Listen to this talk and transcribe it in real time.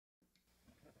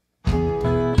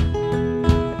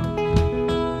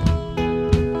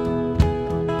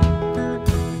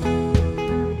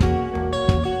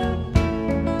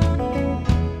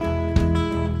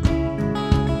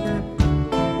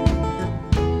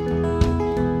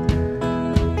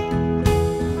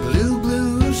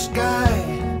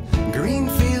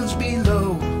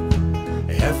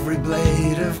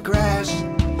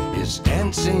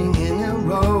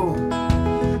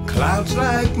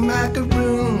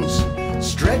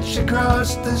reach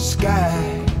across the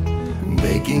sky,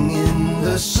 baking in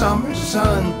the summer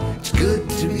sun. It's good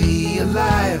to be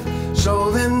alive.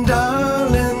 So then,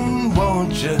 darling,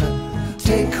 won't you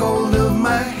take hold of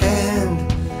my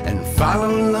hand and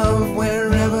follow love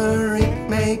wherever it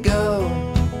may go?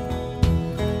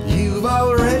 You've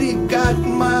already got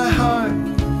my heart.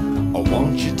 Or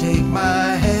won't you take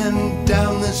my hand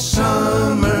down the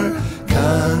summer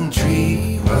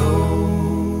country road?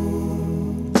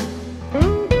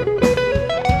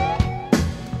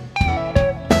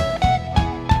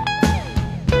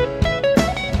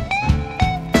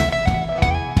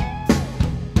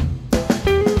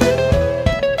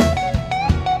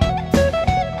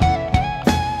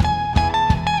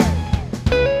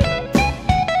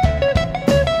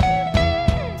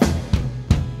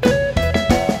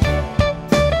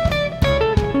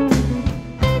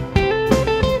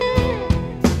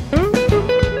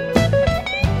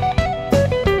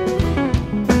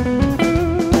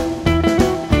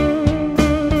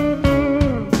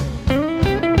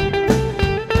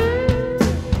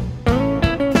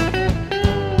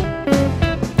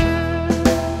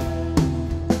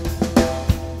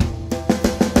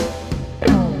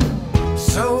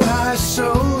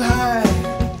 So high,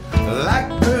 like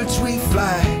birds we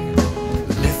fly,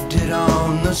 lifted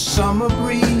on the summer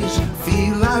breeze.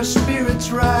 Feel our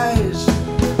spirits rise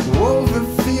over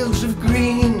fields of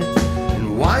green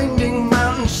and winding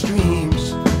mountain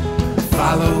streams,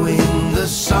 following the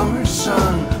summer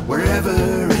sun wherever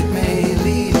it may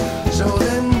lead. So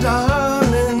then,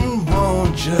 darling,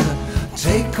 won't you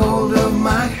take hold of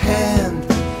my hand?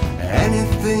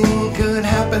 Anything could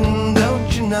happen,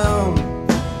 don't you know?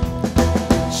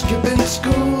 Skipping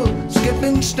school,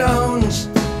 skipping stones,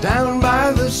 down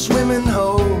by the swimming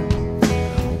hole,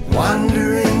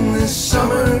 wandering this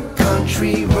summer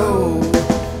country road.